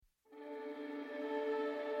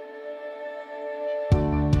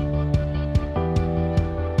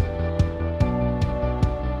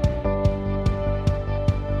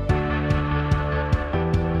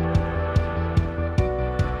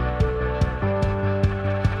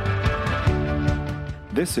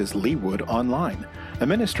This is Leawood Online, a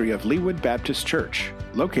ministry of Leawood Baptist Church,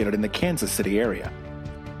 located in the Kansas City area.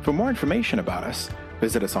 For more information about us,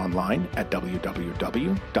 visit us online at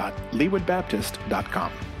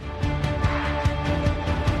www.leawoodbaptist.com.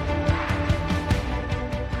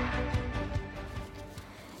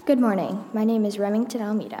 Good morning. My name is Remington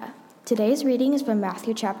Almeida. Today's reading is from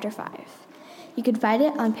Matthew chapter 5. You can find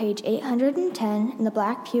it on page 810 in the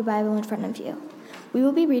Black Pew Bible in front of you. We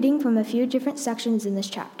will be reading from a few different sections in this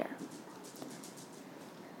chapter.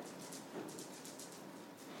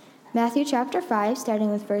 Matthew chapter 5, starting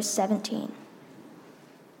with verse 17.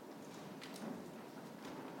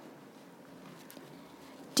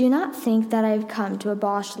 Do not think that I have come to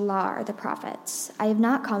abolish the law or the prophets. I have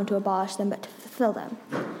not come to abolish them, but to fulfill them.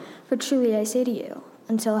 For truly I say to you,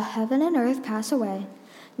 until heaven and earth pass away,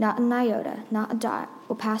 not an iota, not a dot,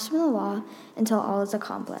 will pass from the law until all is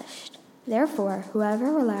accomplished. Therefore,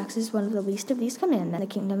 whoever relaxes one of the least of these commandments in the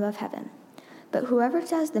kingdom of heaven, but whoever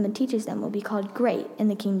does them and teaches them will be called great in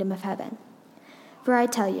the kingdom of heaven. For I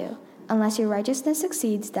tell you, unless your righteousness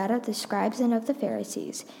exceeds that of the scribes and of the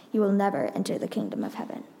Pharisees, you will never enter the kingdom of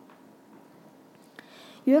heaven.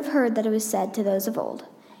 You have heard that it was said to those of old,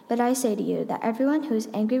 but I say to you that everyone who is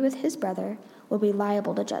angry with his brother will be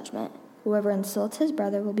liable to judgment. Whoever insults his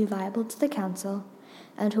brother will be liable to the council,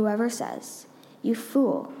 and whoever says, "You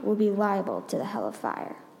fool," will be liable to the hell of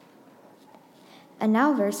fire. And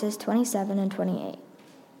now verses 27 and 28.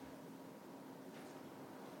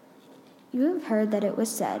 You have heard that it was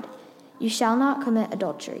said, "You shall not commit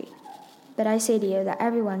adultery." But I say to you that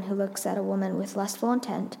everyone who looks at a woman with lustful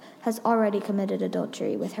intent has already committed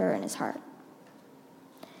adultery with her in his heart.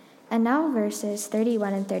 And now verses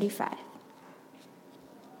 31 and 35.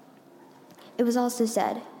 It was also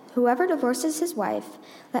said, "Whoever divorces his wife,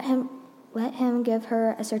 let him give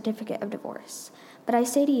her a certificate of divorce." But I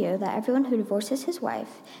say to you that everyone who divorces his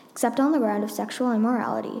wife, except on the ground of sexual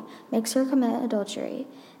immorality, makes her commit adultery,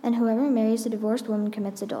 and whoever marries a divorced woman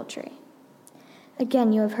commits adultery.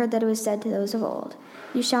 Again, you have heard that it was said to those of old,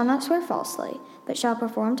 "You shall not swear falsely, but shall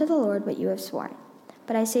perform to the Lord what you have sworn."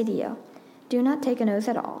 But I say to you, do not take an oath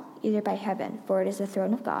at all, either by heaven, for it is the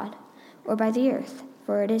throne of God, or by the earth,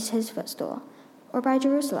 for it is his footstool, or by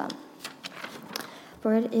Jerusalem,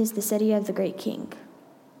 for it is the city of the great King.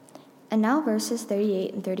 And now verses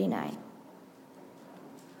 38 and 39.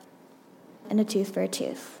 And a tooth for a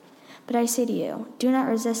tooth. But I say to you, do not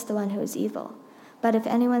resist the one who is evil. But if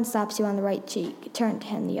anyone slaps you on the right cheek, turn to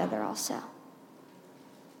him the other also.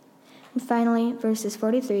 And finally, verses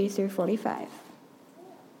 43 through 45.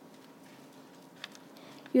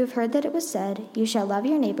 You have heard that it was said, "You shall love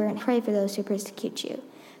your neighbor and pray for those who persecute you,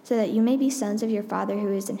 so that you may be sons of your Father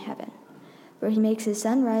who is in heaven. For he makes his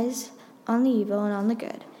sun rise on the evil and on the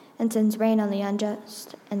good, and sends rain on the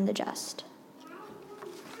unjust and the just."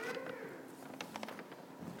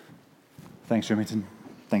 Thanks, Remington.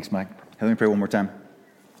 Thanks, Mike. Let me pray one more time.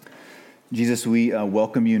 Jesus, we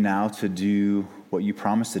welcome you now to do what you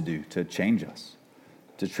promised to do, to change us,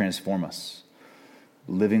 to transform us.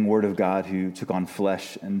 Living Word of God who took on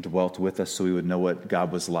flesh and dwelt with us so we would know what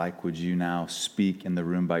God was like. Would you now speak in the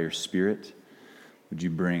room by your Spirit? Would you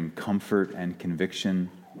bring comfort and conviction?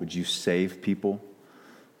 Would you save people?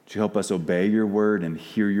 Would you help us obey your word and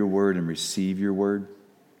hear your word and receive your word?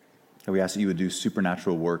 And we ask that you would do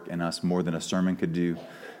supernatural work in us more than a sermon could do,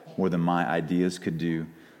 more than my ideas could do.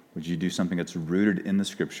 Would you do something that's rooted in the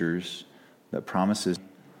scriptures, that promises,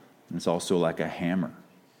 and it's also like a hammer.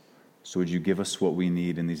 So would you give us what we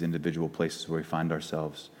need in these individual places where we find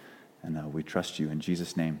ourselves? And we trust you in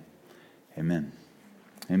Jesus' name. Amen.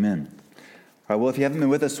 Amen. All right, well, if you haven't been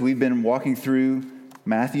with us, we've been walking through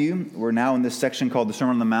Matthew. We're now in this section called the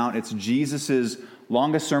Sermon on the Mount. It's Jesus'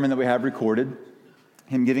 longest sermon that we have recorded,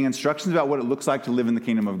 him giving instructions about what it looks like to live in the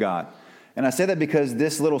kingdom of God. And I say that because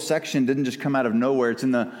this little section didn't just come out of nowhere. It's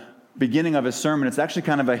in the beginning of his sermon. It's actually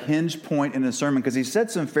kind of a hinge point in his sermon because he said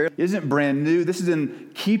some fairly, isn't brand new. This is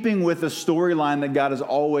in keeping with the storyline that God has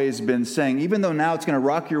always been saying. Even though now it's going to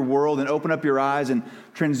rock your world and open up your eyes and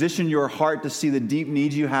transition your heart to see the deep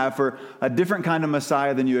needs you have for a different kind of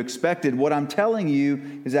Messiah than you expected, what I'm telling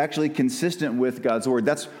you is actually consistent with God's word.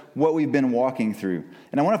 That's what we've been walking through.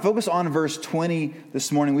 And I want to focus on verse 20 this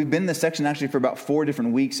morning. We've been in this section actually for about 4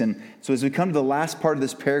 different weeks. And so as we come to the last part of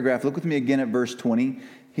this paragraph, look with me again at verse 20.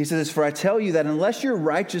 He says, "For I tell you that unless your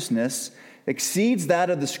righteousness exceeds that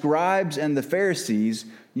of the scribes and the Pharisees,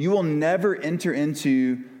 you will never enter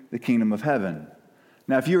into the kingdom of heaven."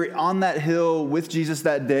 Now, if you were on that hill with Jesus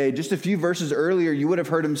that day, just a few verses earlier, you would have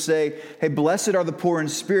heard him say, "Hey, blessed are the poor in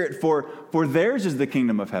spirit, for theirs is the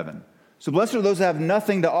kingdom of heaven." So blessed are those that have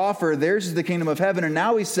nothing to offer. Theirs is the kingdom of heaven. And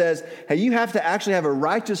now he says, hey, you have to actually have a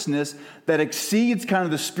righteousness that exceeds kind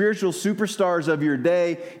of the spiritual superstars of your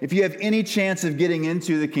day if you have any chance of getting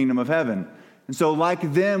into the kingdom of heaven. And so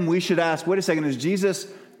like them, we should ask, wait a second, is Jesus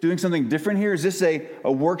doing something different here? Is this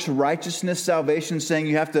a works righteousness salvation saying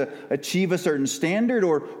you have to achieve a certain standard?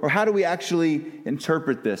 Or how do we actually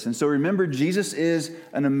interpret this? And so remember, Jesus is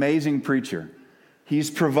an amazing preacher. He's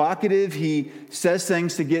provocative. He says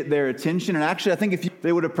things to get their attention. And actually, I think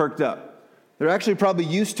they would have perked up. They're actually probably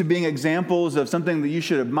used to being examples of something that you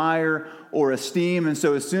should admire or esteem. And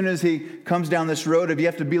so as soon as he comes down this road, if you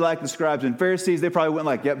have to be like the scribes and Pharisees, they probably went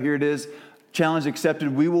like, yep, here it is. Challenge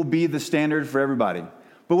accepted. We will be the standard for everybody.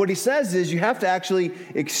 But what he says is you have to actually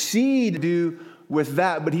exceed do with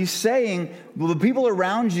that. But he's saying, well, the people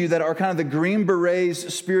around you that are kind of the Green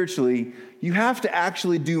Berets spiritually, you have to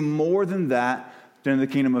actually do more than that in the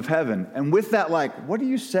kingdom of heaven. And with that, like, what are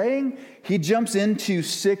you saying? He jumps into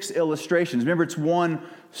 6 illustrations. Remember, it's one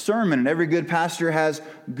sermon, and every good pastor has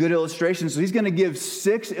good illustrations. So he's going to give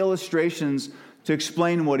 6 illustrations to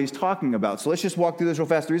explain what he's talking about. So let's just walk through this real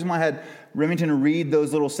fast. The reason why I had Remington read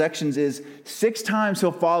those little sections is 6 times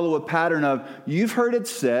he'll follow a pattern of, you've heard it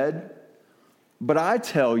said, but I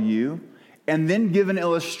tell you, and then give an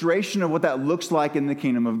illustration of what that looks like in the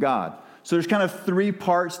kingdom of God. So there's kind of 3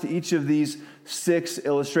 parts to each of these 6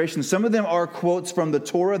 illustrations. Some of them are quotes from the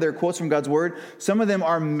Torah. They're quotes from God's word. Some of them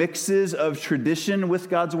are mixes of tradition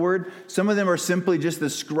with God's word. Some of them are simply just the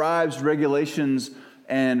scribes' regulations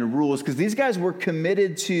and rules, because these guys were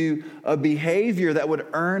committed to a behavior that would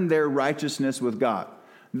earn their righteousness with God.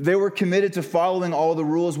 They were committed to following all the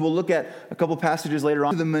rules. We'll look at a couple passages later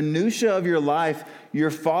on. The minutia of your life,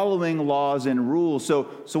 you're following laws and rules. So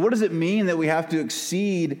what does it mean that we have to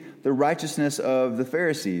exceed the righteousness of the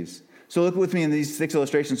Pharisees? So look with me in these 6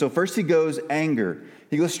 illustrations. So first he goes anger.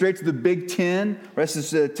 He goes straight to the big 10, rest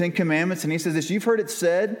is the 10 commandments, and he says this, you've heard it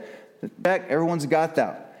said, that everyone's got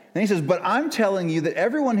that. And he says, but I'm telling you that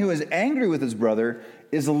everyone who is angry with his brother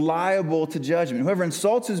is liable to judgment. Whoever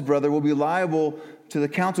insults his brother will be liable to the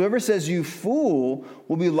council. Whoever says you fool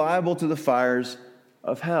will be liable to the fires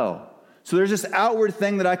of hell. So there's this outward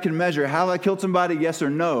thing that I can measure. Have I killed somebody? Yes or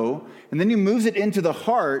no. And then he moves it into the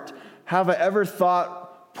heart. Have I ever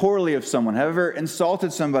thought poorly of someone? Have I ever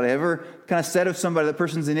insulted somebody? Have I ever kind of said of somebody, that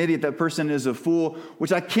person's an idiot, that person is a fool,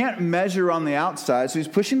 which I can't measure on the outside. So he's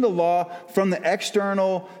pushing the law from the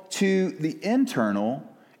external to the internal.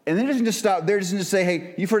 And then he doesn't just stop there. He doesn't just say,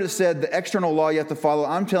 hey, you've heard it said, the external law you have to follow.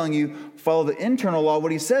 I'm telling you, follow the internal law.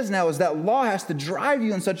 What he says now is that law has to drive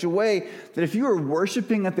you in such a way that if you are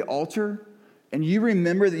worshiping at the altar and you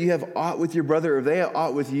remember that you have aught with your brother, or if they have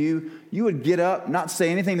aught with you, you would get up, not say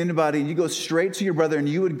anything to anybody, and you go straight to your brother and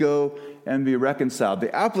you would go and be reconciled.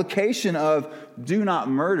 The application of do not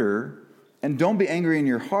murder and don't be angry in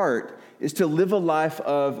your heart is to live a life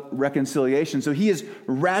of reconciliation. So he is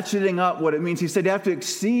ratcheting up what it means. He said you have to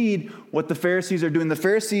exceed what the Pharisees are doing. The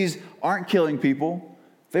Pharisees aren't killing people.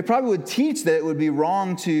 They probably would teach that it would be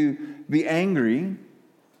wrong to be angry.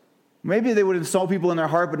 Maybe they would insult people in their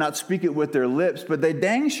heart but not speak it with their lips, but they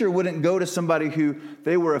dang sure wouldn't go to somebody who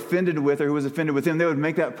they were offended with or who was offended with them. They would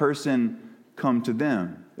make that person come to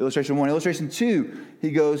them. Illustration 1. Illustration 2,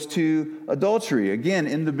 he goes to adultery. Again,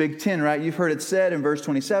 in the Big 10, right? You've heard it said in verse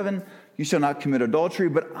 27, you shall not commit adultery,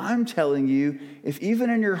 but I'm telling you, if even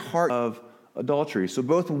in your heart of adultery. So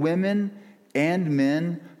both women and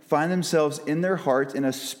men find themselves in their hearts in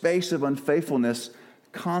a space of unfaithfulness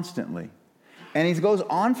constantly. And he goes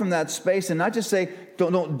on from that space and not just say,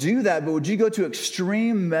 don't do that, but would you go to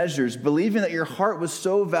extreme measures, believing that your heart was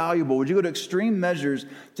so valuable? Would you go to extreme measures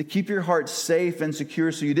to keep your heart safe and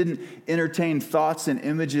secure so you didn't entertain thoughts and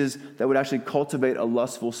images that would actually cultivate a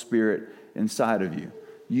lustful spirit inside of you?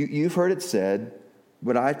 You've heard it said,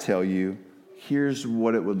 but I tell you, here's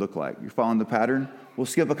what it would look like. You're following the pattern? We'll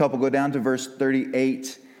skip a couple, go down to verse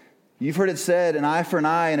 38. You've heard it said, an eye for an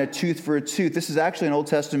eye and a tooth for a tooth. This is actually an Old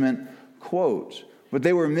Testament quote, but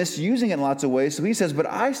they were misusing it in lots of ways. So he says, but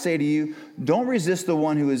I say to you, don't resist the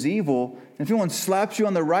one who is evil. And if anyone slaps you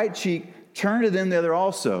on the right cheek, turn to them the other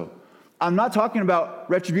also. I'm not talking about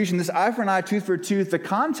retribution. This eye for an eye, tooth for a tooth, the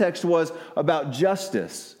context was about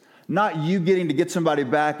justice, not you getting to get somebody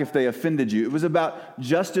back if they offended you. It was about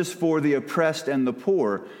justice for the oppressed and the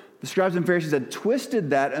poor. The scribes and Pharisees had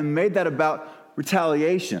twisted that and made that about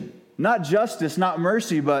retaliation. Not justice, not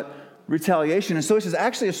mercy, but retaliation. And so he says,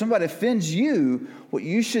 actually, if somebody offends you, what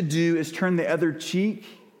you should do is turn the other cheek,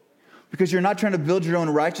 because you're not trying to build your own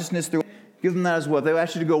righteousness through. Give them that as well. They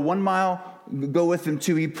ask you to go 1 mile, go with them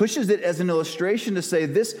too. He pushes it as an illustration to say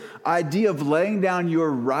this idea of laying down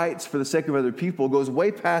your rights for the sake of other people goes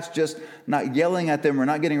way past just not yelling at them or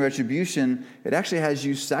not getting retribution. It actually has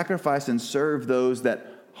you sacrifice and serve those that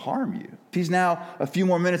harm you. He's now a few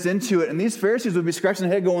more minutes into it, and these Pharisees would be scratching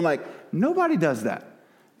their head going like, nobody does that.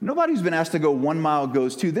 Nobody who's been asked to go 1 mile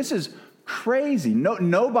goes 2. This is crazy.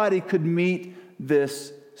 Nobody could meet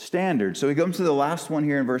this standard. So he comes to the last one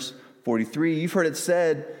here in verse 43. You've heard it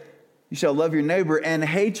said, you shall love your neighbor and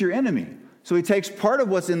hate your enemy. So he takes part of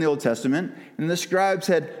what's in the Old Testament, and the scribes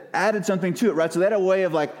had added something to it, right? So they had a way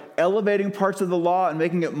of like elevating parts of the law and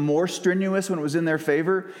making it more strenuous when it was in their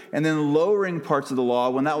favor, and then lowering parts of the law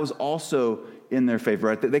when that was also in their favor,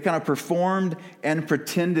 right? They kind of performed and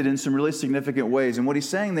pretended in some really significant ways. And what he's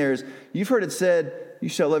saying there is, you've heard it said, you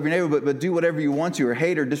shall love your neighbor, but do whatever you want to, or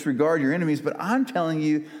hate or disregard your enemies. But I'm telling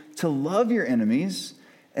you to love your enemies,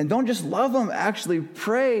 and don't just love them, actually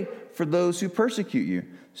pray for those who persecute you,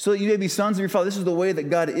 so that you may be sons of your Father. This is the way that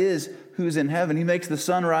God is who's in heaven. He makes the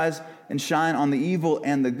sun rise and shine on the evil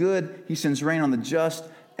and the good. He sends rain on the just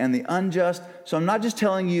and the unjust. So I'm not just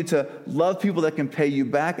telling you to love people that can pay you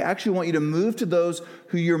back. I actually want you to move to those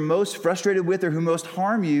who you're most frustrated with or who most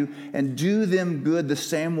harm you and do them good the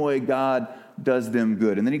same way God does them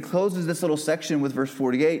good. And then he closes this little section with verse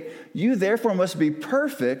 48. You therefore must be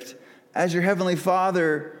perfect as your heavenly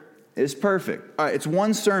Father is perfect. All right, it's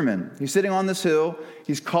one sermon. He's sitting on this hill.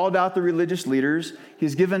 He's called out the religious leaders.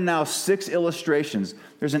 He's given now 6 illustrations.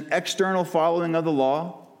 There's an external following of the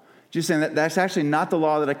law. Just saying that that's actually not the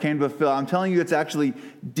law that I came to fulfill. I'm telling you it's actually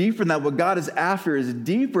deeper than that. What God is after is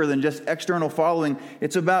deeper than just external following.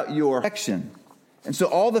 It's about your action. And so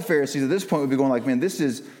all the Pharisees at this point would be going like, man, this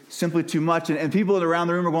is simply too much. And people around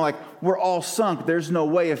the room are going like, we're all sunk. There's no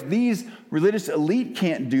way. If these religious elite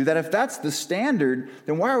can't do that, if that's the standard,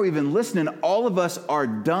 then why are we even listening? All of us are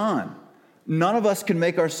done. None of us can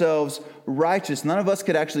make ourselves righteous. None of us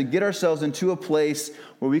could actually get ourselves into a place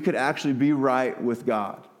where we could actually be right with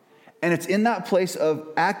God. And it's in that place of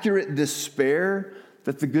accurate despair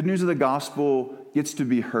that the good news of the gospel gets to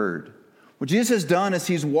be heard. What Jesus has done is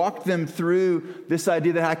he's walked them through this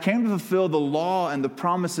idea that I came to fulfill the law and the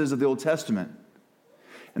promises of the Old Testament.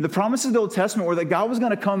 And the promises of the Old Testament were that God was going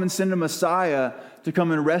to come and send a Messiah to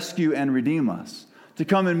come and rescue and redeem us, to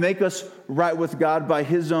come and make us right with God by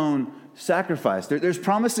his own sacrifice. There's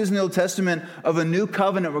promises in the Old Testament of a new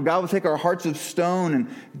covenant where God will take our hearts of stone and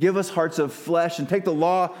give us hearts of flesh and take the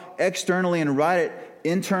law externally and write it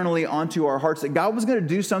internally onto our hearts, that God was going to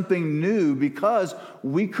do something new because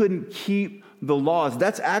we couldn't keep the laws.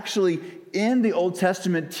 That's actually in the Old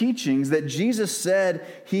Testament teachings that Jesus said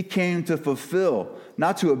he came to fulfill,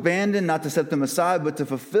 not to abandon, not to set them aside, but to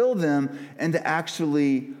fulfill them and to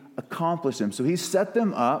actually accomplish them. So he set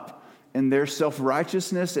them up in their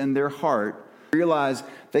self-righteousness and their heart, realize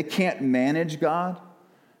they can't manage God.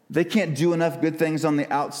 They can't do enough good things on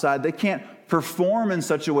the outside. They can't perform in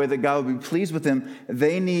such a way that God would be pleased with them.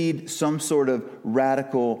 They need some sort of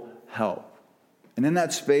radical help. And in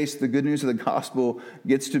that space, the good news of the gospel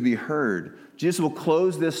gets to be heard. Jesus will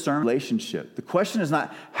close this sermon relationship. The question is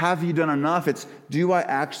not, have you done enough? It's, do I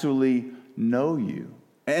actually know you?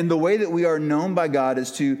 And the way that we are known by God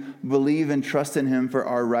is to believe and trust in him for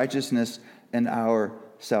our righteousness and our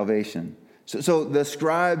salvation. So the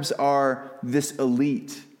scribes are this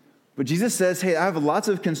elite. But Jesus says, hey, I have lots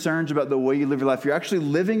of concerns about the way you live your life. You're actually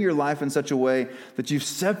living your life in such a way that you've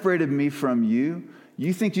separated me from you.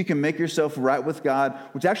 You think you can make yourself right with God,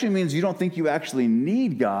 which actually means you don't think you actually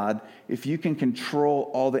need God if you can control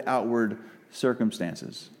all the outward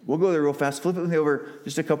circumstances. We'll go there real fast. Flip it with me over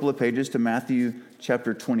just a couple of pages to Matthew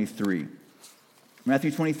chapter 23.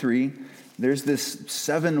 Matthew 23, there's this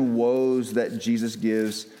 7 woes that Jesus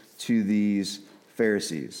gives to these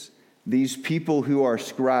Pharisees. These people who are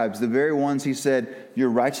scribes, the very ones he said, your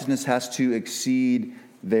righteousness has to exceed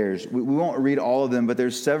theirs. We won't read all of them, but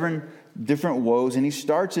there's 7 different woes. And he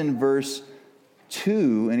starts in verse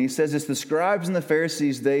 2, and he says this, the scribes and the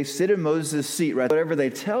Pharisees, they sit in Moses' seat, right? Whatever they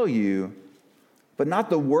tell you, but not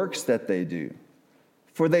the works that they do.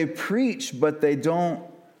 For they preach, but they don't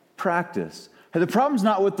practice. The problem's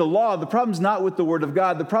not with the law. The problem's not with the word of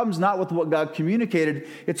God. The problem's not with what God communicated.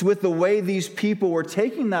 It's with the way these people were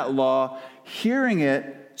taking that law, hearing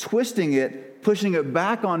it, twisting it, pushing it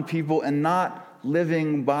back on people, and not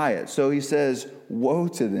living by it. So he says, woe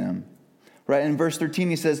to them. Right? In verse 13,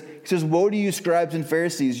 he says, woe to you, scribes and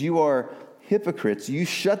Pharisees, you are hypocrites. You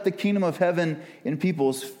shut the kingdom of heaven in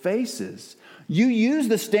people's faces. You use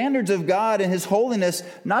the standards of God and his holiness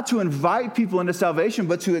not to invite people into salvation,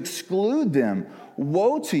 but to exclude them.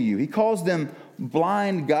 Woe to you. He calls them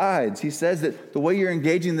blind guides. He says that the way you're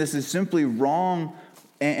engaging this is simply wrong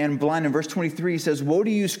and blind. In verse 23, he says, "Woe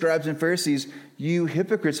to you, scribes and Pharisees, you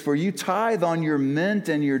hypocrites, for you tithe on your mint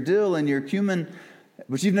and your dill and your cumin,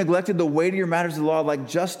 but you've neglected the weightier matters of the law like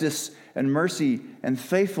justice and mercy and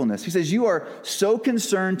faithfulness." He says, you are so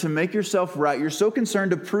concerned to make yourself right. You're so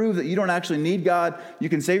concerned to prove that you don't actually need God. You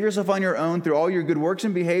can save yourself on your own through all your good works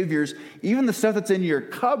and behaviors. Even the stuff that's in your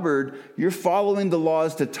cupboard, you're following the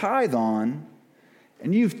laws to tithe on,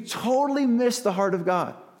 and you've totally missed the heart of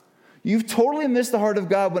God. You've totally missed the heart of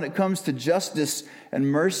God when it comes to justice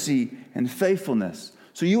and mercy and faithfulness.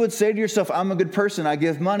 So you would say to yourself, I'm a good person. I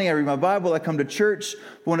give money. I read my Bible. I come to church.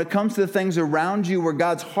 But when it comes to the things around you where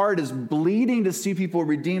God's heart is bleeding to see people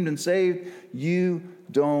redeemed and saved, you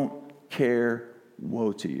don't care.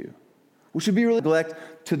 Woe to you. We should be really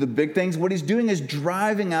neglect to the big things. What he's doing is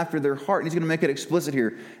driving after their heart. And he's going to make it explicit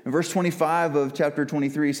here. In verse 25 of chapter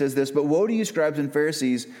 23, he says this, "But woe to you, scribes and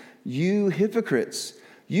Pharisees, you hypocrites.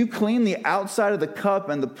 You clean the outside of the cup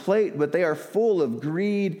and the plate, but they are full of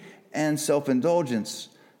greed and self-indulgence.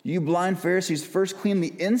 You blind Pharisees, first clean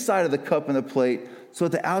the inside of the cup and the plate so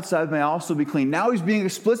that the outside may also be clean." Now he's being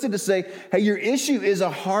explicit to say, hey, your issue is a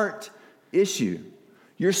heart issue.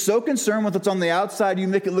 You're so concerned with what's on the outside, you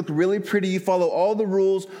make it look really pretty, you follow all the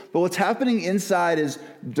rules, but what's happening inside is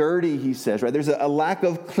dirty, he says, right? There's a lack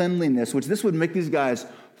of cleanliness, which this would make these guys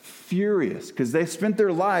furious because they spent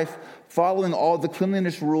their life following all the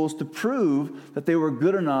cleanliness rules to prove that they were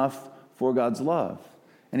good enough for God's love.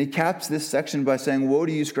 And he caps this section by saying, "Woe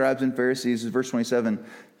to you, scribes and Pharisees," verse 27,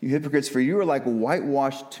 "you hypocrites, for you are like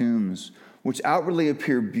whitewashed tombs, which outwardly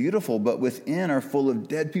appear beautiful, but within are full of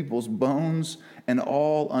dead people's bones and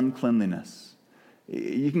all uncleanliness."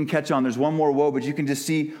 You can catch on. There's one more woe, but you can just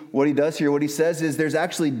see what he does here. What he says is there's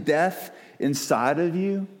actually death inside of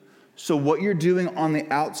you. So what you're doing on the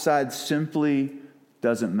outside simply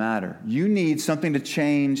doesn't matter. You need something to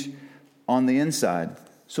change on the inside.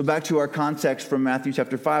 So back to our context from Matthew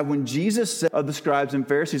chapter 5. When Jesus said of the scribes and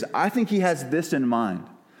Pharisees, I think he has this in mind.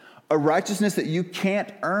 A righteousness that you can't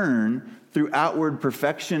earn through outward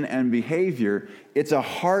perfection and behavior. It's a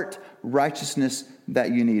heart righteousness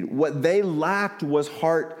that you need. What they lacked was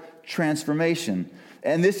heart transformation.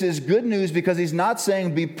 And this is good news because he's not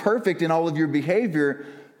saying be perfect in all of your behavior,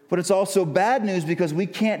 but it's also bad news because we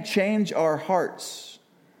can't change our hearts.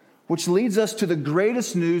 Which leads us to the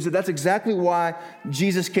greatest news, that that's exactly why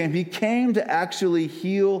Jesus came. He came to actually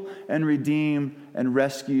heal and redeem and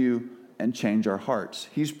rescue and change our hearts.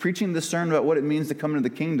 He's preaching this sermon about what it means to come into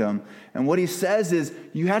the kingdom. And what he says is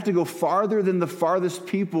you have to go farther than the farthest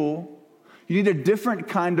people. You need a different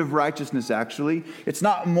kind of righteousness, actually. It's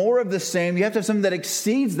not more of the same. You have to have something that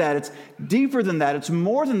exceeds that. It's deeper than that. It's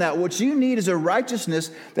more than that. What you need is a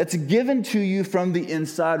righteousness that's given to you from the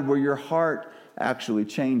inside where your heart actually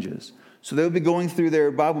changes. So they would be going through their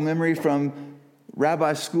Bible memory from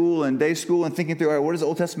rabbi school and day school and thinking through, all right, what does the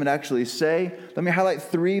Old Testament actually say? Let me highlight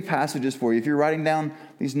 3 passages for you. If you're writing down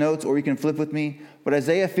these notes, or you can flip with me. But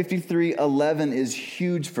Isaiah 53:11 is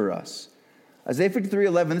huge for us. Isaiah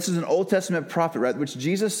 53:11, this is an Old Testament prophet, right, which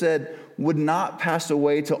Jesus said would not pass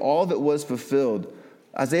away till all that was fulfilled.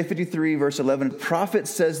 Isaiah 53, verse 11, the prophet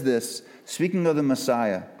says this, speaking of the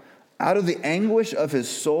Messiah, "Out of the anguish of his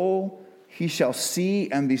soul he shall see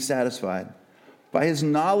and be satisfied. By his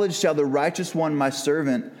knowledge shall the righteous one, my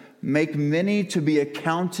servant, make many to be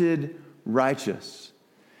accounted righteous.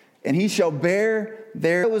 And he shall bear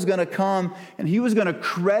their," was going to come, and he was going to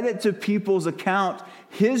credit to people's account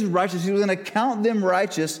his righteousness. He was going to count them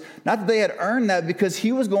righteous, not that they had earned that, because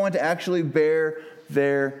he was going to actually bear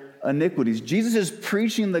their iniquities. Jesus is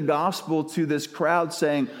preaching the gospel to this crowd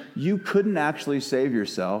saying, you couldn't actually save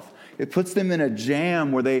yourself. It puts them in a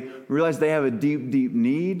jam where they realize they have a deep, deep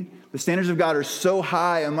need. The standards of God are so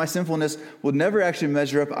high and my sinfulness will never actually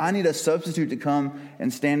measure up. I need a substitute to come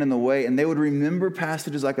and stand in the way. And they would remember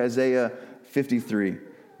passages like Isaiah 53,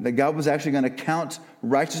 that God was actually going to count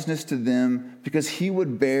righteousness to them because he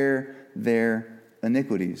would bear their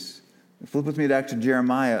iniquities. Flip with me back to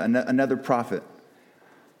Jeremiah, another prophet.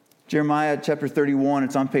 Jeremiah chapter 31,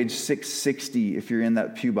 it's on page 660 if you're in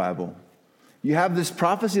that Pew Bible. You have this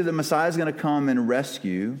prophecy that Messiah is going to come and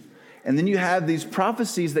rescue. And then you have these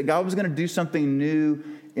prophecies that God was going to do something new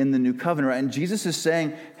in the new covenant. Right? And Jesus is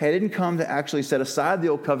saying, hey, I didn't come to actually set aside the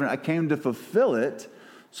old covenant. I came to fulfill it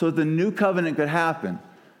so that the new covenant could happen.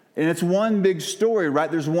 And it's one big story, right?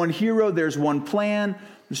 There's one hero. There's one plan.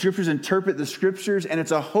 The scriptures interpret the scriptures. And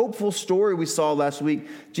it's a hopeful story we saw last week.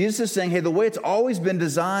 Jesus is saying, hey, the way it's always been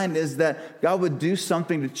designed is that God would do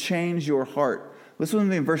something to change your heart. Listen to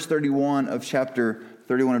me in verse 31 of chapter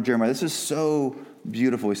 31 of Jeremiah. This is so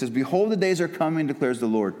beautiful. He says, behold, the days are coming, declares the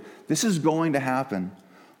Lord. This is going to happen,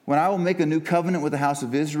 when I will make a new covenant with the house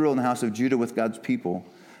of Israel and the house of Judah, with God's people.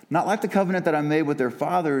 Not like the covenant that I made with their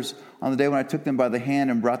fathers on the day when I took them by the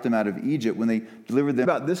hand and brought them out of Egypt, when they delivered them.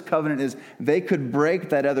 About this covenant is they could break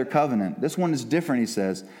that other covenant. This one is different, he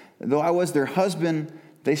says. Though I was their husband,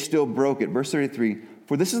 they still broke it. Verse 33,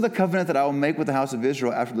 for this is the covenant that I will make with the house of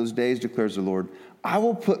Israel after those days, declares the Lord. I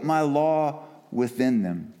will put my law within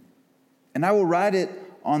them, and I will write it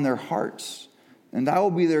on their hearts. And I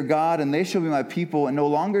will be their God, and they shall be my people. And no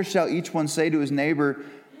longer shall each one say to his neighbor,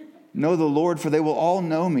 know the Lord, for they will all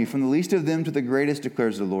know me, from the least of them to the greatest,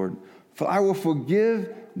 declares the Lord. For I will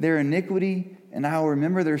forgive their iniquity, and I will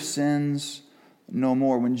remember their sins no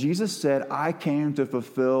more. When Jesus said, I came to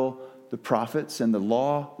fulfill the prophets and the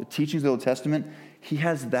law, the teachings of the Old Testament, he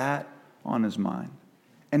has that on his mind.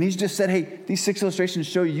 And he's just said, hey, these 6 illustrations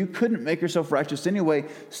show you couldn't make yourself righteous anyway.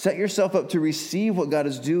 Set yourself up to receive what God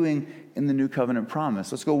is doing in the new covenant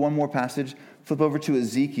promise. Let's go one more passage. Flip over to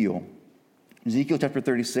Ezekiel. Ezekiel chapter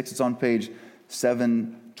 36. It's on page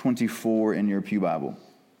 724 in your Pew Bible.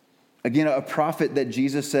 Again, a prophet that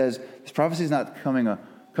Jesus says, this prophecy is not coming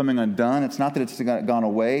undone. It's not that it's gone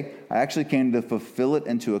away. I actually came to fulfill it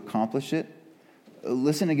and to accomplish it.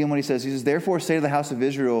 Listen again what he says. He says, therefore say to the house of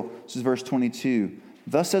Israel, this is verse 22,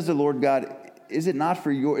 thus says the Lord God, it is not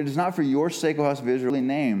for your sake, O house of Israel,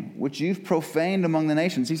 name, which you've profaned among the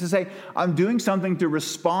nations. He says, hey, I'm doing something to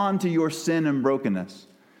respond to your sin and brokenness.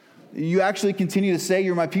 You actually continue to say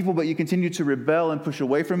you're my people, but you continue to rebel and push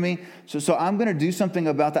away from me. So I'm going to do something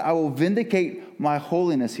about that. I will vindicate my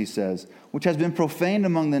holiness, he says, which has been profaned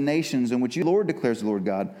among the nations, and which you, Lord, declares the Lord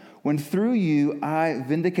God, when through you I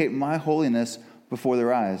vindicate my holiness before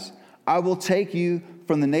their eyes. I will take you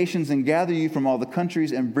from the nations and gather you from all the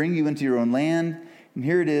countries and bring you into your own land. And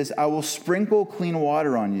here it is, I will sprinkle clean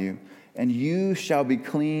water on you, and you shall be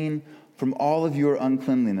clean from all of your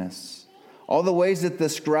uncleanliness. All the ways that the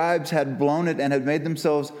scribes had blown it and had made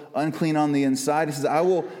themselves unclean on the inside. He says, I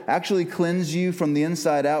will actually cleanse you from the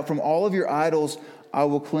inside out. From all of your idols, I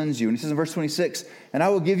will cleanse you. And he says in verse 26, and I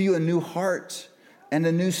will give you a new heart, and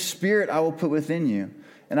a new spirit I will put within you.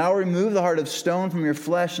 And I will remove the heart of stone from your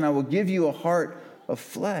flesh, and I will give you a heart of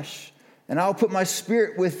flesh. And I will put my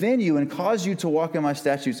spirit within you and cause you to walk in my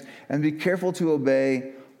statutes and be careful to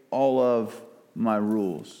obey all of my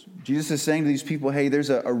rules. Jesus is saying to these people, hey, there's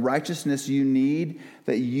a righteousness you need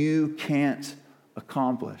that you can't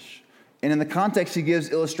accomplish. And in the context, he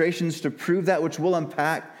gives illustrations to prove that, which we'll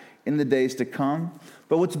unpack in the days to come.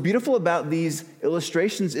 But what's beautiful about these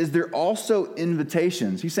illustrations is they're also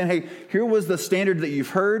invitations. He's saying, hey, here was the standard that you've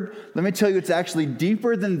heard. Let me tell you, it's actually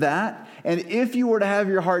deeper than that. And if you were to have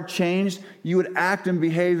your heart changed, you would act and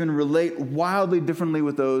behave and relate wildly differently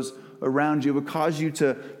with those around you. It would cause you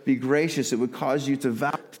to be gracious. It would cause you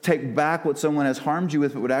to take back what someone has harmed you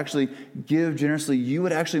with, but would actually give generously. You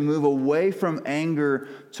would actually move away from anger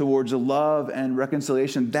towards love and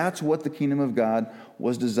reconciliation. That's what the kingdom of God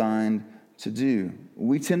was designed to do.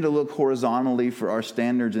 We tend to look horizontally for our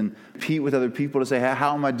standards and compete with other people to say, hey,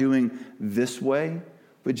 how am I doing this way?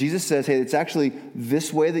 But Jesus says, hey, it's actually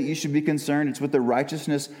this way that you should be concerned. It's with the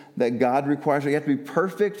righteousness that God requires. You have to be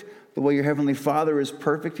perfect the way your heavenly Father is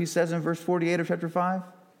perfect, he says in verse 48 of chapter 5.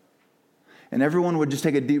 And everyone would just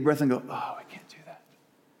take a deep breath and go, oh, I can't do that.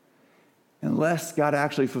 Unless God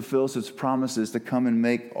actually fulfills his promises to come and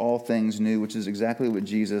make all things new, which is exactly what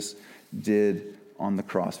Jesus did on the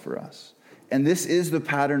cross for us. And this is the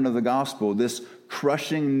pattern of the gospel, this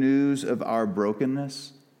crushing news of our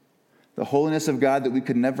brokenness, the holiness of God that we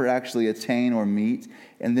could never actually attain or meet,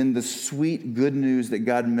 and then the sweet good news that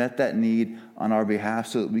God met that need on our behalf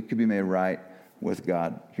so that we could be made right with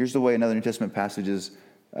God. Here's the way another New Testament passages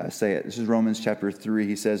say it. This is Romans chapter 3.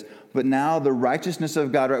 He says, but now the righteousness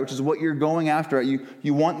of God, right, which is what you're going after, right?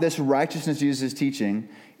 You want this righteousness Jesus is teaching.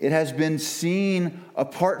 It has been seen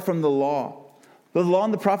apart from the law. The law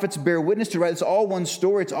and the prophets bear witness to, right? It's all one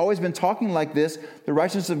story. It's always been talking like this. The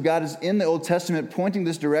righteousness of God is in the Old Testament pointing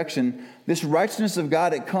this direction. This righteousness of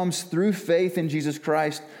God, it comes through faith in Jesus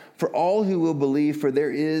Christ for all who will believe, for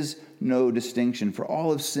there is no distinction. For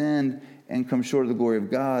all have sinned and come short of the glory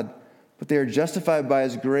of God, but they are justified by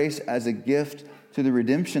his grace as a gift to the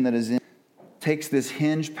redemption that is in. Takes this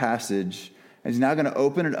hinge passage and he's now going to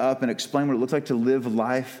open it up and explain what it looks like to live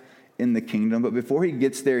life in the kingdom. But before he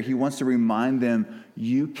gets there, he wants to remind them,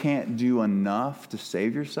 you can't do enough to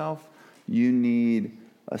save yourself. You need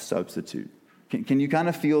a substitute. Can you kind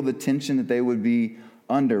of feel the tension that they would be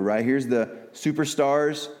under, right? Here's the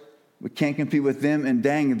superstars. We can't compete with them. And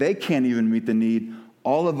dang, they can't even meet the need.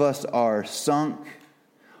 All of us are sunk.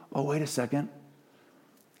 Oh, wait a second.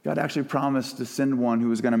 God actually promised to send one who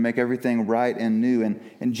was going to make everything right and new.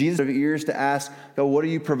 And Jesus had ears to ask, God, what are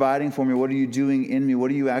you providing for me? What are you doing in me? What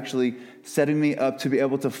are you actually setting me up to be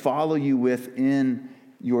able to follow you within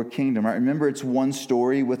your kingdom? Right? Remember, it's one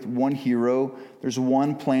story with one hero. There's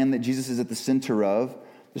one plan that Jesus is at the center of.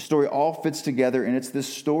 The story all fits together, and it's this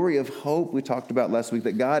story of hope we talked about last week,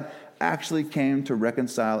 that God actually came to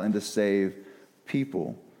reconcile and to save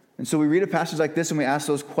people. And so we read a passage like this and we ask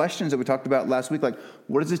those questions that we talked about last week, like,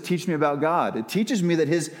 what does this teach me about God? It teaches me that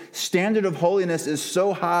his standard of holiness is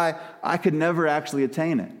so high, I could never actually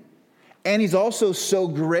attain it. And he's also so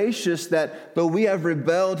gracious that though we have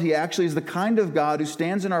rebelled, he actually is the kind of God who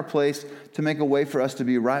stands in our place to make a way for us to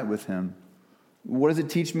be right with him. What does it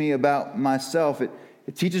teach me about myself? It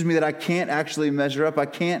teaches me that I can't actually measure up. I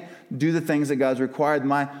can't do the things that God's required.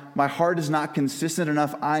 My heart is not consistent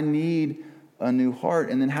enough. I need a new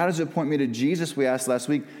heart. And then how does it point me to Jesus, we asked last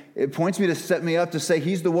week? It points me to set me up to say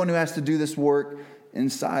he's the one who has to do this work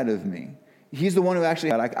inside of me. He's the one who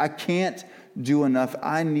actually, I can't do enough.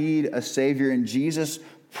 I need a Savior, and Jesus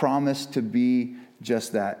promised to be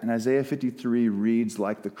just that. And Isaiah 53 reads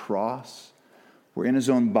like the cross, where in his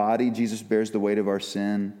own body, Jesus bears the weight of our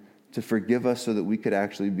sin to forgive us so that we could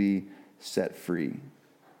actually be set free.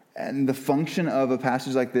 And the function of a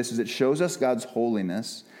passage like this is it shows us God's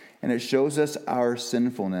holiness, and it shows us our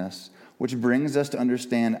sinfulness, which brings us to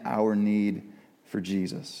understand our need for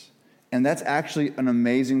Jesus. And that's actually an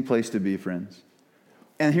amazing place to be, friends.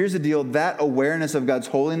 And here's the deal. That awareness of God's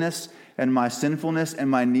holiness and my sinfulness and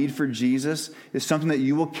my need for Jesus is something that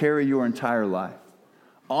you will carry your entire life.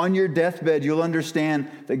 On your deathbed, you'll understand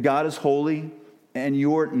that God is holy and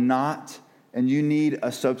you're not, and you need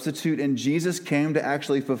a substitute. And Jesus came to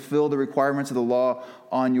actually fulfill the requirements of the law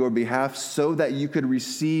on your behalf so that you could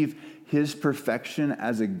receive his perfection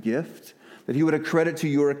as a gift, that he would accredit to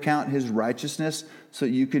your account his righteousness so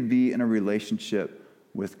that you could be in a relationship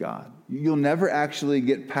with God. You'll never actually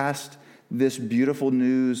get past this beautiful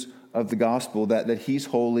news of the gospel that he's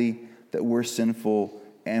holy, that we're sinful,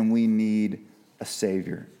 and we need a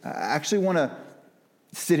Savior. I actually want to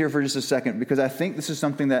sit here for just a second because I think this is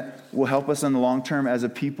something that will help us in the long term as a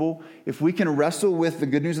people. If we can wrestle with the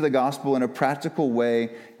good news of the gospel in a practical way,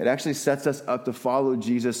 it actually sets us up to follow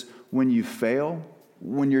Jesus when you fail,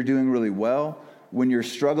 when you're doing really well, when you're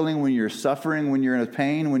struggling, when you're suffering, when you're in a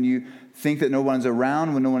pain, when you think that no one's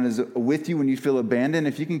around, when no one is with you, when you feel abandoned.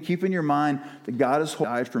 If you can keep in your mind that God has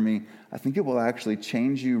died for me, I think it will actually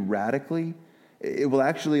change you radically. It will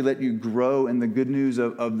actually let you grow in the good news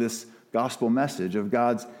of this gospel message of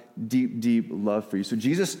God's deep, deep love for you. So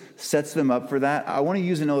Jesus sets them up for that. I want to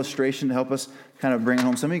use an illustration to help us kind of bring it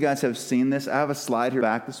home. Some of you guys have seen this. I have a slide here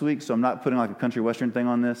back this week, so I'm not putting like a country western thing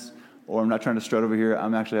on this, or I'm not trying to strut over here.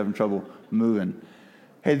 I'm actually having trouble moving.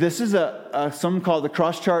 Hey, this is something called the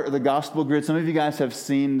cross chart or the gospel grid. Some of you guys have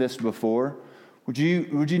seen this before. Would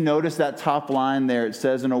you notice that top line there? It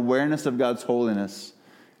says an awareness of God's holiness.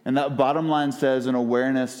 And that bottom line says an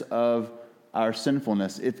awareness of our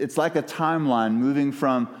sinfulness. It's like a timeline moving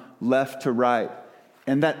from left to right.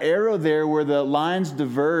 And that arrow there where the lines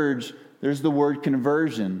diverge, there's the word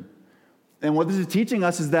conversion. And what this is teaching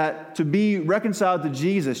us is that to be reconciled to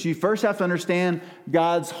Jesus, you first have to understand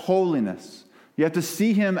God's holiness. You have to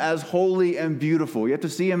see him as holy and beautiful. You have to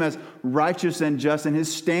see him as righteous and just. And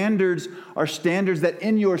his standards are standards that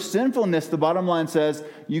in your sinfulness, the bottom line says,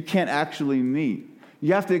 you can't actually meet.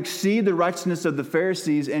 You have to exceed the righteousness of the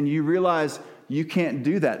Pharisees, and you realize you can't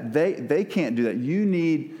do that. They can't do that. You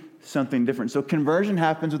need something different. So conversion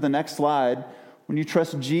happens with the next slide when you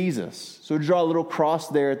trust Jesus. So draw a little cross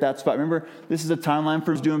there at that spot. Remember, this is a timeline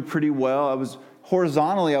for doing pretty well. I was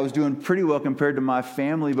doing pretty well compared to my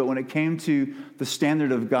family, but when it came to the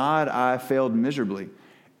standard of God, I failed miserably.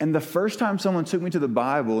 And the first time someone took me to the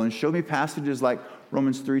Bible and showed me passages like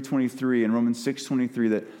Romans 3:23 and Romans 6:23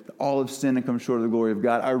 that all have sinned and come short of the glory of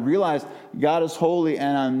God, I realized God is holy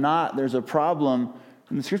and I'm not. There's a problem.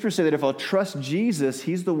 And the scriptures say that if I'll trust Jesus,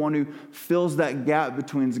 he's the one who fills that gap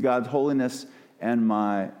between God's holiness and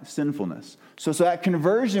my sinfulness. So at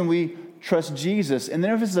conversion, we trust Jesus. And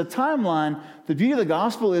then if it's a timeline, the beauty of the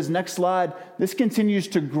gospel is, next slide, this continues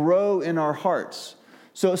to grow in our hearts.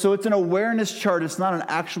 So it's an awareness chart. It's not an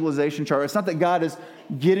actualization chart. It's not that God is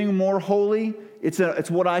getting more holy. It's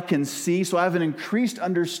what I can see. So I have an increased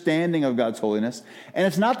understanding of God's holiness. And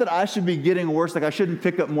it's not that I should be getting worse, like I shouldn't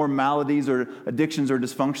pick up more maladies or addictions or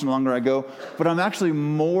dysfunction the longer I go, but I'm actually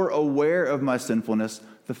more aware of my sinfulness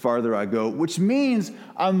the farther I go, which means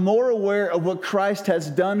I'm more aware of what Christ has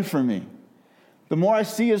done for me. The more I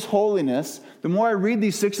see his holiness, the more I read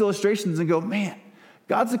these 6 illustrations and go, man,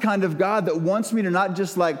 God's the kind of God that wants me to not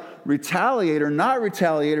just like retaliate or not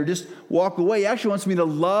retaliate or just walk away. He actually wants me to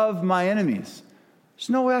love my enemies. There's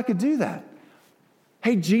no way I could do that.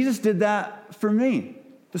 Hey, Jesus did that for me.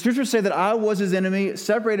 The scriptures say that I was his enemy,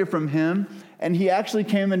 separated from him, and he actually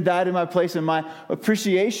came and died in my place, and my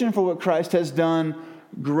appreciation for what Christ has done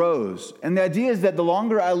grows. And the idea is that the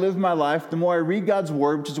longer I live my life, the more I read God's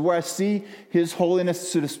word, which is where I see his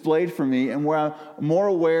holiness displayed for me, and where I'm more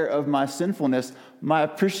aware of my sinfulness, my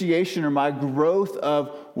appreciation or my growth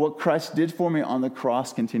of what Christ did for me on the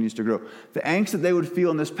cross continues to grow. The angst that they would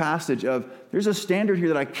feel in this passage of, there's a standard here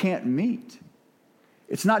that I can't meet.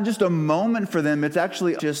 It's not just a moment for them, it's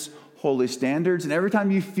actually just holy standards. And every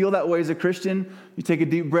time you feel that way as a Christian, you take a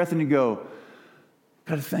deep breath and you go,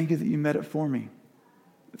 God, thank you that you met it for me.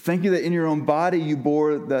 Thank you that in your own body you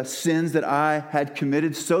bore the sins that I had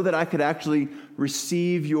committed so that I could actually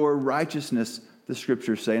receive your righteousness, the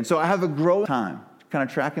scriptures say. And so I have a growing time. Kind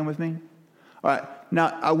of tracking with me? All right.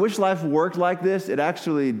 Now, I wish life worked like this. It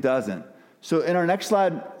actually doesn't. So in our next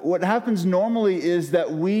slide, what happens normally is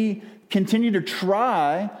that we continue to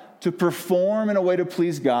try to perform in a way to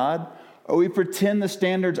please God, or we pretend the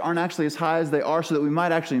standards aren't actually as high as they are so that we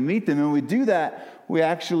might actually meet them. And when we do that, we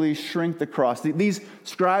actually shrink the cross. These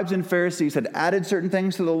scribes and Pharisees had added certain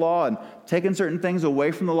things to the law and taken certain things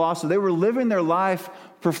away from the law. So they were living their life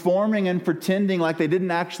performing and pretending like they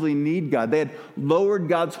didn't actually need God. They had lowered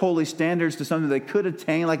God's holy standards to something they could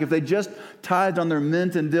attain. Like if they just tithed on their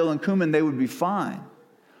mint and dill and cumin, they would be fine.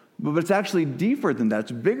 But it's actually deeper than that.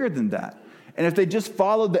 It's bigger than that. And if they just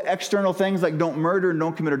followed the external things like don't murder and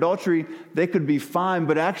don't commit adultery, they could be fine.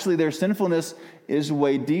 But actually their sinfulness is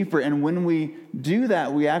way deeper. And when we do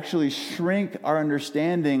that, we actually shrink our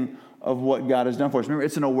understanding of what God has done for us. Remember,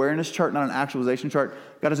 it's an awareness chart, not an actualization chart.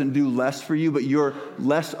 God doesn't do less for you, but you're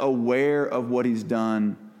less aware of what he's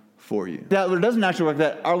done for you. That it doesn't actually work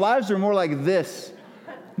that. Our lives are more like this.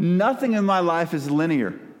 Nothing in my life is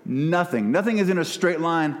linear. Nothing. Nothing is in a straight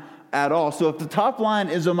line at all. So if the top line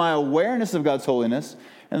is my awareness of God's holiness,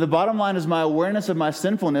 and the bottom line is my awareness of my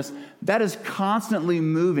sinfulness, that is constantly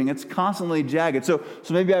moving. It's constantly jagged. So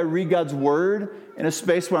maybe I read God's word in a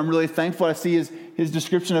space where I'm really thankful. I see his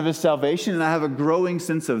description of his salvation, and I have a growing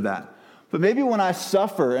sense of that. But maybe when I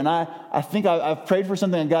suffer and I think I've prayed for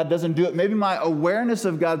something and God doesn't do it, maybe my awareness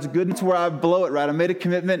of God's goodness where I blow it, right? I made a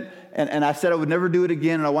commitment and I said I would never do it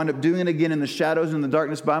again, and I wind up doing it again in the shadows and the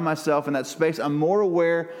darkness by myself in that space. I'm more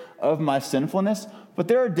aware of my sinfulness, but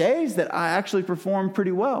there are days that I actually perform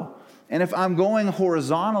pretty well. And if I'm going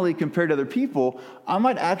horizontally compared to other people, I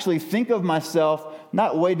might actually think of myself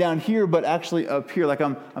not way down here, but actually up here, like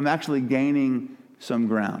I'm actually gaining some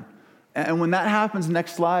ground. And when that happens,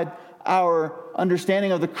 next slide, our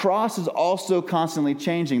understanding of the cross is also constantly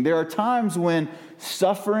changing. There are times when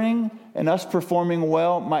suffering and us performing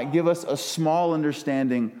well might give us a small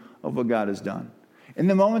understanding of what God has done. In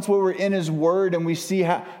the moments where we're in his word and we see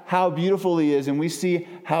how beautiful he is and we see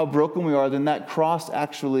how broken we are, then that cross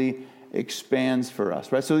actually expands for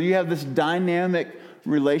us, right? So you have this dynamic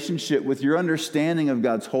relationship with your understanding of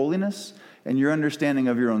God's holiness and your understanding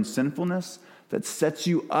of your own sinfulness that sets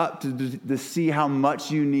you up to see how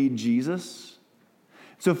much you need Jesus.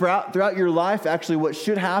 So throughout your life, actually, what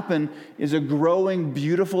should happen is a growing,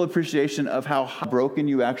 beautiful appreciation of how broken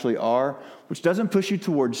you actually are, which doesn't push you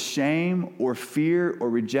towards shame or fear or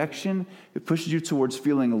rejection. It pushes you towards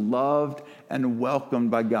feeling loved and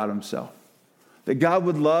welcomed by God himself. That God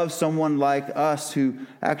would love someone like us who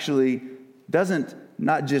actually doesn't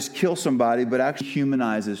not just kill somebody, but actually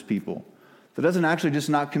humanizes people. That doesn't actually just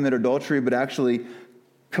not commit adultery, but actually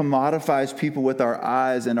commodifies people with our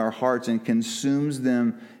eyes and our hearts and consumes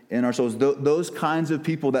them in our souls. Those kinds of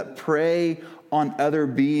people that prey on other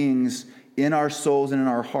beings in our souls and in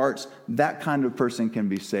our hearts, that kind of person can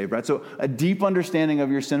be saved, right? So a deep understanding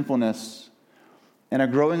of your sinfulness and a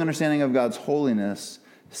growing understanding of God's holiness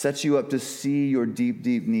sets you up to see your deep,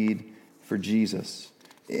 deep need for Jesus.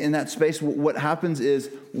 In that space, what happens is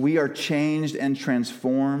we are changed and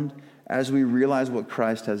transformed as we realize what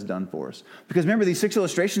Christ has done for us. Because remember, these 6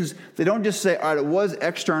 illustrations, they don't just say, all right, it was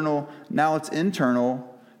external, now it's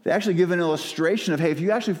internal. They actually give an illustration of, hey, if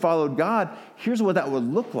you actually followed God, here's what that would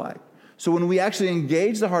look like. So when we actually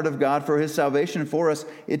engage the heart of God for his salvation for us,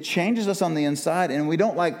 it changes us on the inside, and we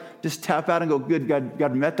don't just tap out and go, good,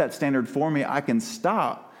 God met that standard for me, I can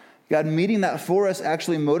stop. God meeting that for us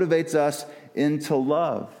actually motivates us into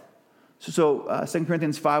love. So 2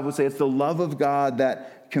 Corinthians 5 would say it's the love of God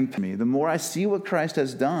that compels me. The more I see what Christ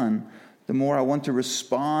has done, the more I want to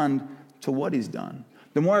respond to what he's done.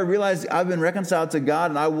 The more I realize I've been reconciled to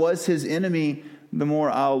God and I was his enemy, the more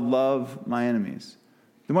I'll love my enemies.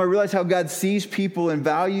 The more I realize how God sees people and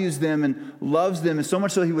values them and loves them, and so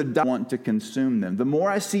much so he would want to consume them. The more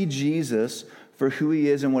I see Jesus for who he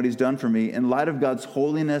is and what he's done for me, in light of God's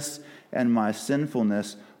holiness and my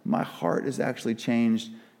sinfulness, my heart is actually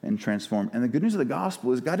changed and transformed. And the good news of the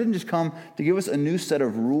gospel is God didn't just come to give us a new set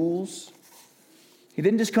of rules. He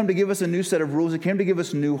didn't just come to give us a new set of rules. He came to give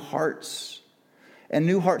us new hearts. And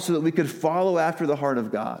new hearts so that we could follow after the heart of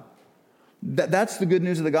God. That's the good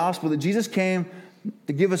news of the gospel, that Jesus came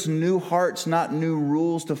to give us new hearts, not new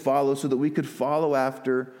rules to follow, so that we could follow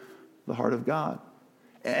after the heart of God.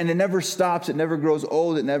 And it never stops. It never grows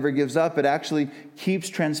old. It never gives up. It actually keeps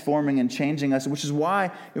transforming and changing us, which is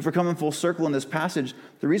why, if we're coming full circle in this passage,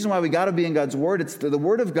 the reason why we got to be in God's word, it's the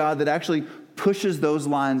word of God that actually pushes those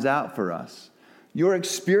lines out for us. Your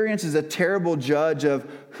experience is a terrible judge of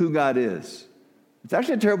who God is. It's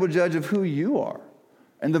actually a terrible judge of who you are.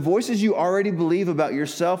 And the voices you already believe about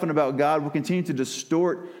yourself and about God will continue to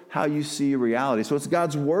distort how you see reality. So it's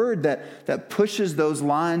God's word that pushes those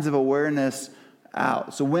lines of awareness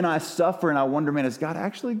out. So when I suffer and I wonder, man, is God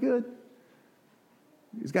actually good?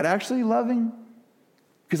 Is God actually loving?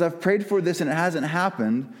 Because I've prayed for this and it hasn't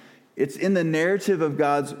happened. It's in the narrative of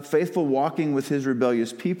God's faithful walking with his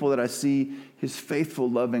rebellious people that I see his faithful,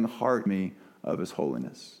 loving heart me of his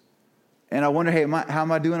holiness. And I wonder, hey, how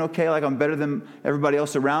am I doing okay? Like I'm better than everybody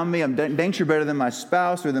else around me. I'm dang sure better than my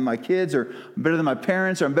spouse or than my kids, or I'm better than my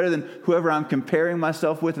parents, or I'm better than whoever I'm comparing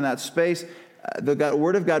myself with in that space. The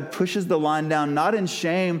word of God pushes the line down, not in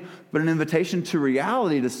shame, but an invitation to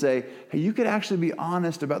reality to say, hey, you could actually be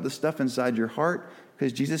honest about the stuff inside your heart,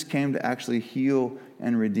 because Jesus came to actually heal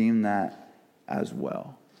and redeem that as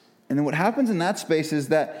well. And then what happens in that space is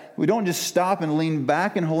that we don't just stop and lean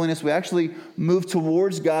back in holiness. We actually move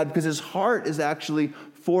towards God because his heart is actually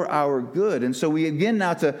for our good. And so we begin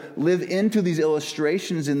now to live into these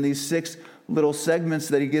illustrations in these 6 little segments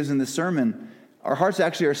that he gives in this sermon. Our hearts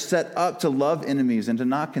actually are set up to love enemies and to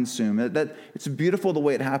not consume. It's beautiful the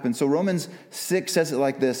way it happens. So Romans 6 says it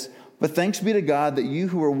like this: but thanks be to God that you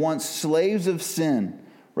who were once slaves of sin,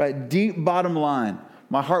 right? Deep bottom line,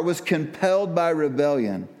 my heart was compelled by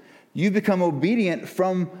rebellion. You become obedient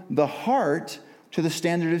from the heart to the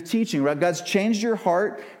standard of teaching, right? God's changed your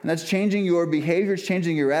heart, and that's changing your behavior, it's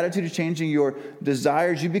changing your attitude, it's changing your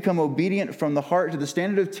desires. You become obedient from the heart to the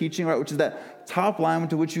standard of teaching, right? Which is that top line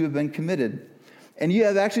to which you have been committed. And you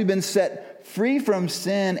have actually been set free from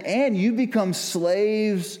sin, and you become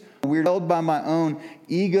slaves. We're held by my own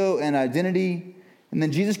ego and identity. And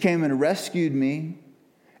then Jesus came and rescued me.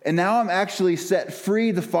 And now I'm actually set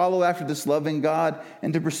free to follow after this loving God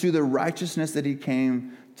and to pursue the righteousness that he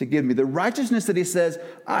came to give me. The righteousness that he says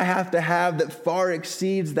I have to have that far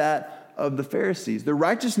exceeds that of the Pharisees. The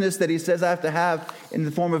righteousness that he says I have to have in the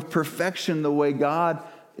form of perfection, the way God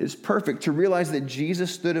is perfect. To realize that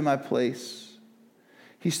Jesus stood in my place.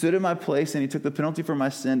 He stood in my place and he took the penalty for my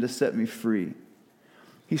sin to set me free.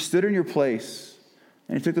 He stood in your place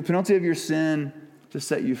and he took the penalty of your sin to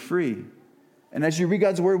set you free. And as you read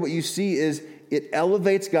God's word, what you see is it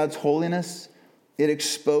elevates God's holiness, it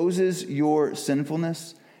exposes your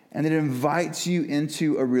sinfulness, and it invites you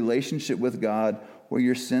into a relationship with God where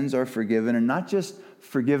your sins are forgiven, and not just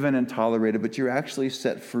forgiven and tolerated, but you're actually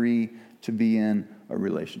set free to be in a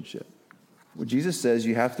relationship. What Jesus says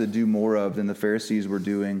you have to do more of than the Pharisees were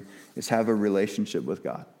doing is have a relationship with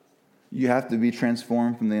God. You have to be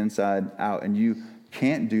transformed from the inside out, and you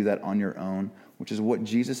can't do that on your own, which is what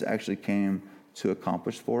Jesus actually came to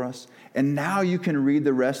accomplish for us. And now you can read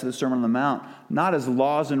the rest of the Sermon on the Mount, not as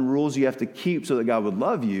laws and rules you have to keep so that God would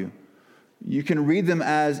love you. You can read them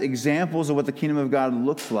as examples of what the kingdom of God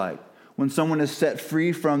looks like. When someone is set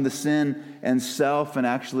free from the sin and self and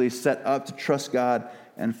actually set up to trust God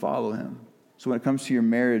and follow him. So when it comes to your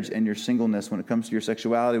marriage and your singleness, when it comes to your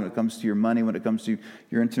sexuality, when it comes to your money, when it comes to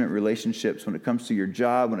your intimate relationships, when it comes to your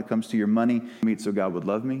job, when it comes to your money, meet so God would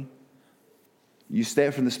love me. You stay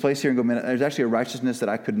up from this place here and go, man, there's actually a righteousness that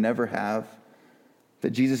I could never have, that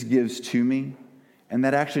Jesus gives to me, and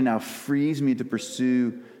that actually now frees me to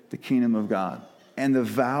pursue the kingdom of God and the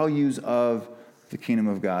values of the kingdom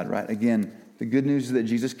of God, right? Again, the good news is that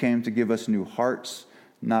Jesus came to give us new hearts,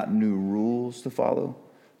 not new rules to follow,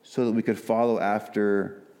 so that we could follow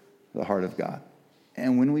after the heart of God.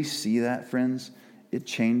 And when we see that, friends, it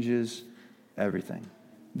changes everything.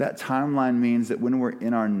 That timeline means that when we're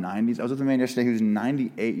in our 90s, I was with a man yesterday who's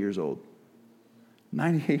 98 years old.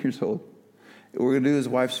 98 years old. We're going to do his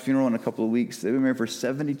wife's funeral in a couple of weeks. They've been married for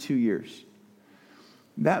 72 years.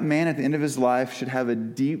 That man at the end of his life should have a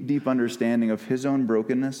deep, deep understanding of his own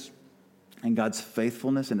brokenness and God's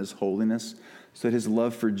faithfulness and his holiness, so that his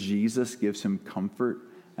love for Jesus gives him comfort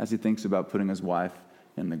as he thinks about putting his wife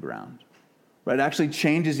in the ground. Right? It actually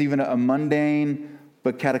changes even a mundane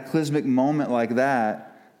but cataclysmic moment like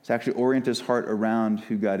that to actually orient his heart around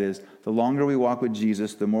who God is. The longer we walk with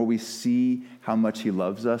Jesus, the more we see how much he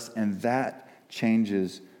loves us, and that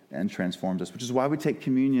changes and transforms us, which is why we take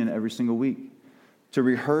communion every single week, to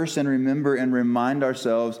rehearse and remember and remind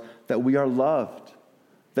ourselves that we are loved,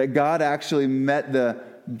 that God actually met the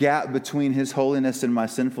gap between his holiness and my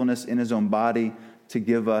sinfulness in his own body to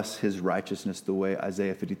give us his righteousness the way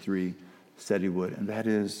Isaiah 53 said he would. And that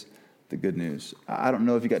is the good news. I don't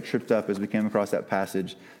know if you got tripped up as we came across that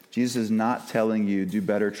passage. Jesus is not telling you, do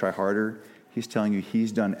better, try harder. He's telling you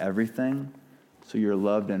he's done everything, so you're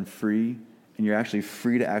loved and free, and you're actually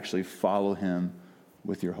free to actually follow him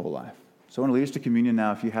with your whole life. So I want to lead us to communion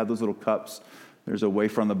now. If you have those little cups, there's a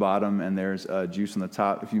wafer on the bottom, and there's juice on the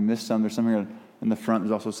top. If you missed some, there's some here in the front.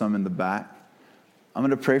 There's also some in the back. I'm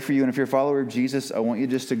going to pray for you, and if you're a follower of Jesus, I want you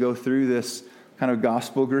just to go through this kind of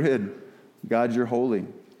gospel grid. God, you're holy.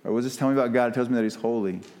 Or what does this tell me about God? It tells me that he's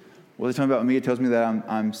holy. What does it tell me about me? It tells me that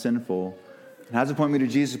I'm sinful. And how does it point me to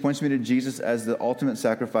Jesus? It points me to Jesus as the ultimate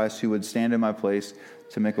sacrifice who would stand in my place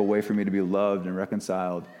to make a way for me to be loved and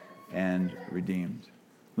reconciled and redeemed.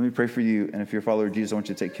 Let me pray for you. And if you're a follower of Jesus, I want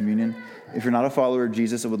you to take communion. If you're not a follower of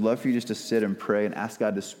Jesus, I would love for you just to sit and pray and ask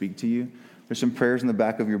God to speak to you. There's some prayers in the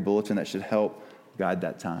back of your bulletin that should help guide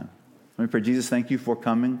that time. Let me pray. Jesus, thank you for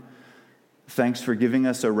coming. Thanks for giving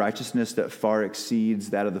us a righteousness that far exceeds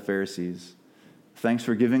that of the Pharisees. Thanks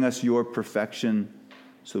for giving us your perfection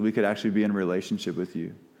so that we could actually be in relationship with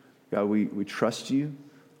you. God, we trust you,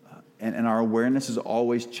 and our awareness is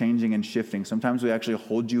always changing and shifting. Sometimes we actually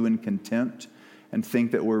hold you in contempt and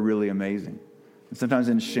think that we're really amazing. And sometimes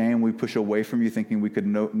in shame, we push away from you thinking we could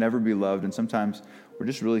never be loved, and sometimes we're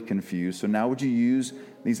just really confused. So now would you use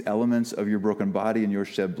these elements of your broken body and your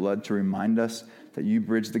shed blood to remind us that you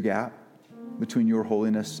bridge the gap between your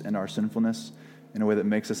holiness and our sinfulness in a way that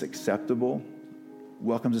makes us acceptable,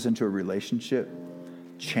 welcomes us into a relationship,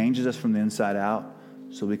 changes us from the inside out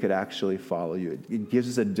so we could actually follow you. It gives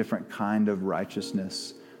us a different kind of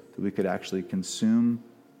righteousness that we could actually consume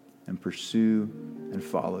and pursue and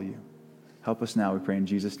follow you. Help us now, we pray in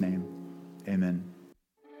Jesus' name. Amen.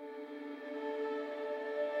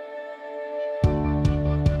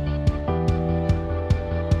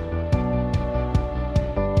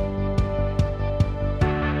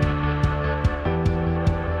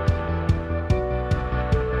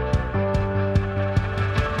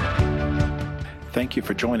 Thank you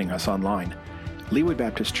for joining us online. Leawood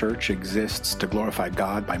Baptist Church exists to glorify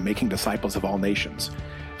God by making disciples of all nations.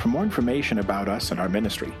 For more information about us and our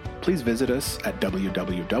ministry, please visit us at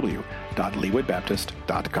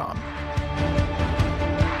www.leawoodbaptist.com.